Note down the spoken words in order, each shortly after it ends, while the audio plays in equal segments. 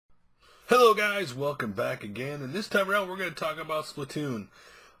Hello guys, welcome back again, and this time around we're going to talk about Splatoon.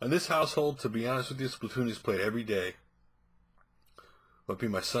 In this household, to be honest with you, Splatoon is played every day. Whether it be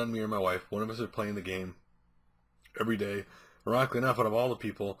my son, me, or my wife, one of us are playing the game every day. Ironically enough, out of all the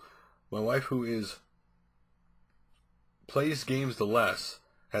people, my wife, who plays games the less,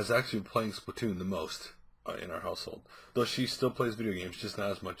 has actually been playing Splatoon the most in our household. Though she still plays video games, just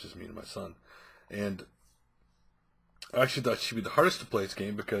not as much as me and my son. And I actually thought she'd be the hardest to play this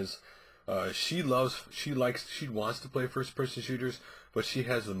game because she wants to play first-person shooters, but she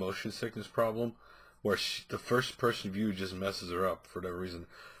has the motion sickness problem where the first-person view just messes her up for whatever reason.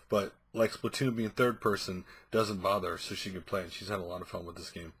 But like Splatoon being third-person doesn't bother her, so she can play, and she's had a lot of fun with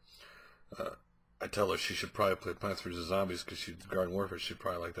this game. I tell her she should probably play Plants vs. Zombies because she's Garden Warfare. She'd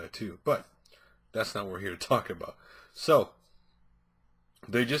probably like that too, but that's not what we're here to talk about. So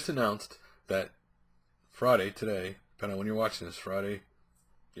they just announced that Friday, today, depending on when you're watching this, Friday,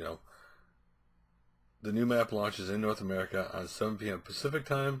 the new map launches in North America on 7 p.m. Pacific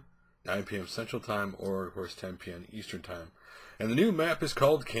Time, 9 p.m. Central Time, or of course 10 p.m. Eastern Time. And the new map is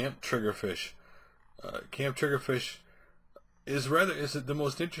called Camp Triggerfish. Camp Triggerfish is the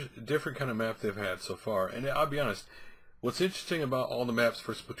most different kind of map they've had so far. And I'll be honest, what's interesting about all the maps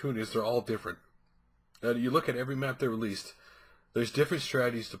for Splatoon is they're all different. You look at every map they released, there's different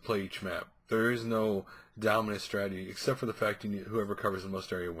strategies to play each map. There is no dominant strategy, except for the fact whoever covers the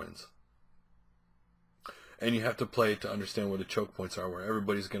most area wins. And you have to play it to understand where the choke points are, where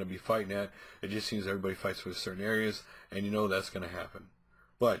everybody's going to be fighting at. It just seems everybody fights for certain areas, and you know that's going to happen.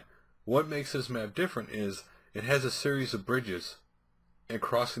 But what makes this map different is it has a series of bridges, and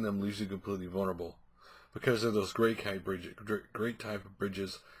crossing them leaves you completely vulnerable. Because they're those great type of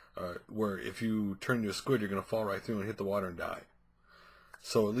bridges where if you turn into a squid, you're going to fall right through and hit the water and die.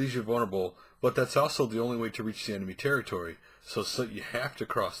 So it leaves you vulnerable, but that's also the only way to reach the enemy territory. So you have to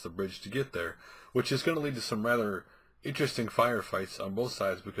cross the bridge to get there, which is going to lead to some rather interesting firefights on both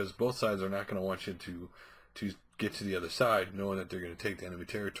sides, because both sides are not going to want you to get to the other side, knowing that they're going to take the enemy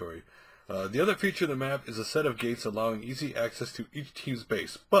territory. The other feature of the map is a set of gates allowing easy access to each team's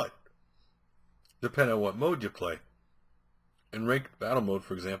base, but depending on what mode you play. In ranked battle mode,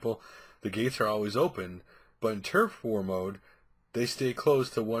 for example, the gates are always open, but in turf war mode, they stay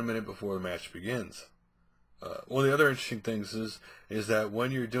closed till 1 minute before the match begins. One of the other interesting things is that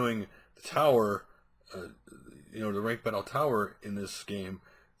when you're doing the tower, the ranked battle tower in this game,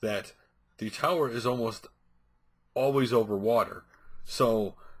 that the tower is almost always over water.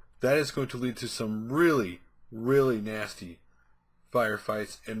 So that is going to lead to some really, really nasty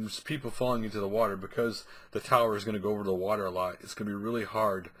firefights and people falling into the water, because the tower is going to go over the water a lot. It's going to be really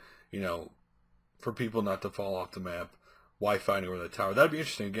hard, for people not to fall off the map while fighting over the tower. That'd be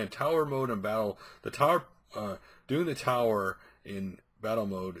interesting. Again, tower mode and battle. The tower, doing the tower in battle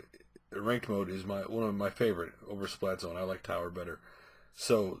mode, ranked mode, is one of my favorite over Splat Zone. I like tower better.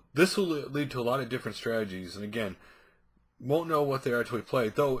 So this will lead to a lot of different strategies, and again, won't know what they actually play.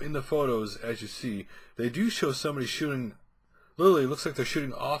 Though in the photos, as you see, they do show somebody shooting. Literally, it looks like they're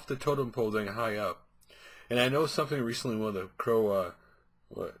shooting off the totem pole thing high up. And I know something recently one of the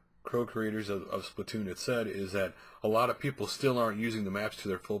Crow creators of Splatoon had said is that a lot of people still aren't using the maps to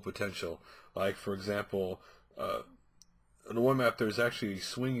their full potential. Like, for example, in the one map there's actually a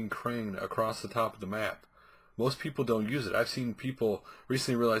swinging crane across the top of the map. Most people don't use it. I've seen people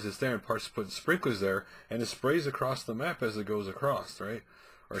recently realize it's there and put sprinklers there, and it sprays across the map as it goes across, right?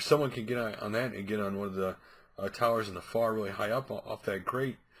 Or someone can get on that and get on one of the towers in the far really high up off that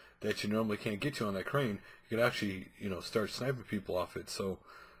grate that you normally can't get to on that crane. You can actually, start sniping people off it. So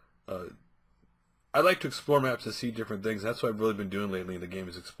I like to explore maps to see different things. That's what I've really been doing lately in the game,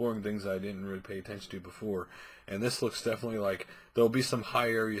 is exploring things I didn't really pay attention to before. And this looks definitely like there'll be some high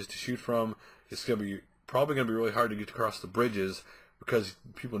areas to shoot from. It's probably going to be really hard to get across the bridges because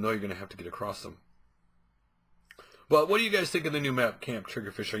people know you're going to have to get across them. But what do you guys think of the new map, Camp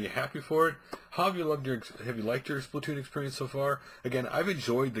Triggerfish? Are you happy for it? How have you liked your Splatoon experience so far? Again, I've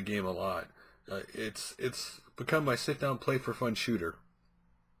enjoyed the game a lot. It's become my sit-down, play-for-fun shooter.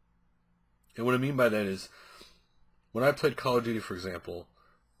 And what I mean by that is, when I played Call of Duty, for example,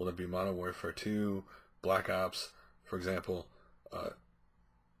 whether it be Modern Warfare 2, Black Ops, for example,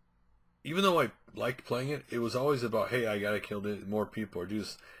 even though I liked playing it, it was always about, hey, I gotta kill more people or do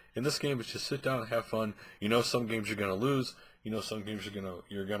this. In this game, it's just sit down and have fun. Some games you're gonna lose. Some games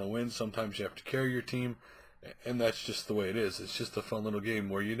you're gonna win. Sometimes you have to carry your team, and that's just the way it is. It's just a fun little game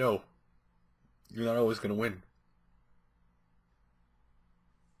where you're not always gonna win.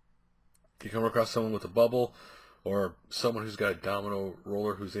 You come across someone with a bubble, or someone who's got a domino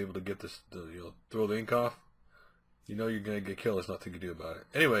roller who's able to get throw the ink off. You're gonna get killed. There's nothing you can do about it.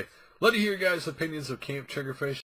 Anyway, Let me hear your guys' opinions of Camp Triggerfish.